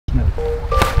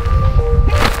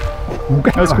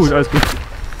Okay, alles gut, alles gut.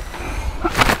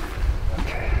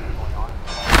 Okay.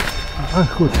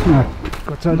 Ach gut, na,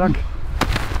 Gott sei Dank.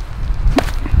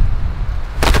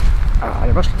 Ah,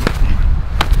 ja, was?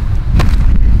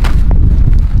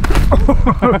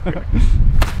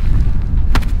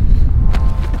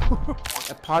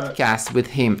 A podcast with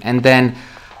him, and then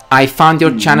I found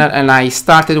your channel and I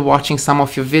started watching some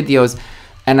of your videos,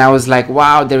 and I was like,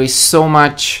 wow, there is so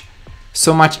much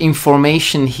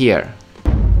information here.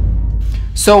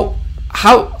 So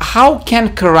how can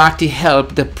karate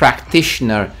help the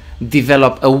practitioner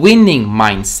develop a winning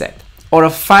mindset or a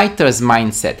fighter's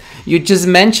mindset? You just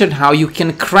mentioned how you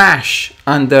can crash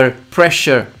under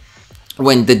pressure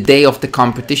when the day of the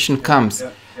competition comes.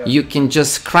 You can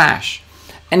just crash.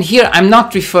 And here I'm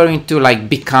not referring to like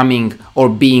becoming or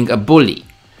being a bully,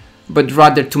 but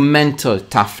rather to mental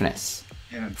toughness,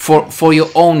 for your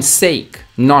own sake,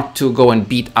 not to go and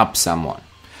beat up someone.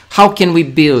 How can we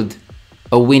build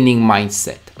a winning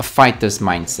mindset, a fighter's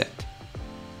mindset?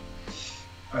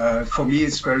 For me,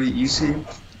 it's very easy.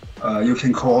 You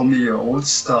can call me an old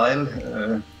style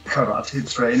karate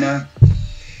trainer.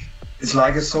 It's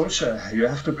like a soldier. You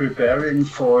have to prepare him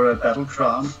for a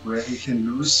battleground where he can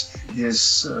lose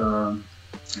his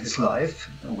life,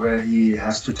 where he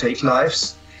has to take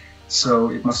lives. So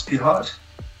it must be hard.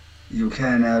 You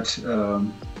cannot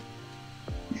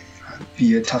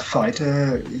be a tough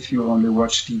fighter if you only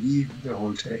watch TV the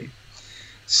whole day.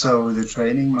 So the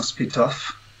training must be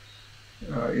tough.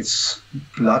 It's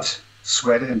blood,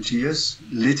 sweat and tears,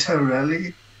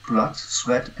 literally blood,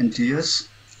 sweat and tears.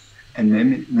 And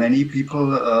many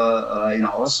people in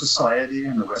our society,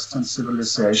 in the Western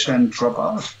civilization, drop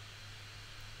out.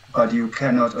 But you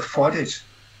cannot afford it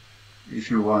if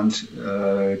you want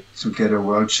to get a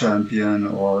world champion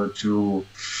or to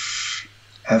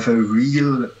have a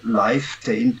real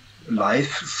life-threatened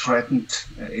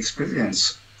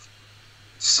experience.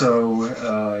 So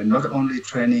not only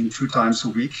training 2 times a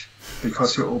week,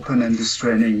 because your opponent is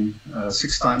training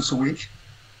 6 times a week.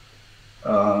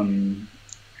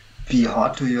 Be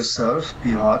hard to yourself,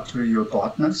 be hard to your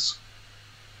partners,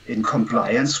 in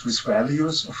compliance with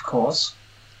values, of course.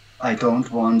 I don't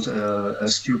want a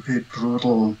stupid,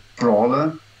 brutal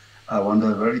brawler. I want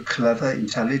a very clever,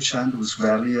 intelligent, with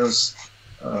values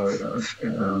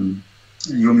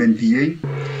human being.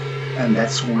 And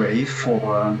that's a way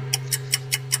for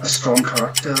a strong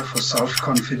character, for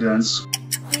self-confidence.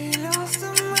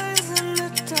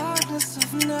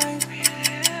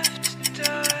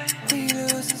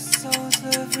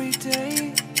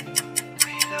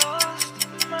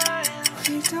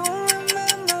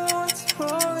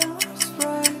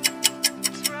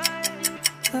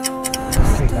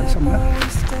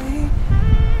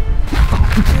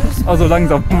 Also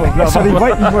langsam.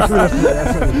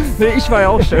 Nee, ich war ja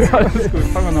auch schnell. Alles gut,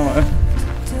 fangen wir nochmal an.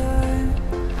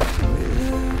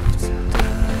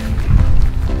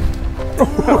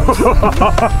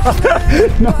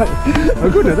 Nein, war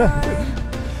gut, oder?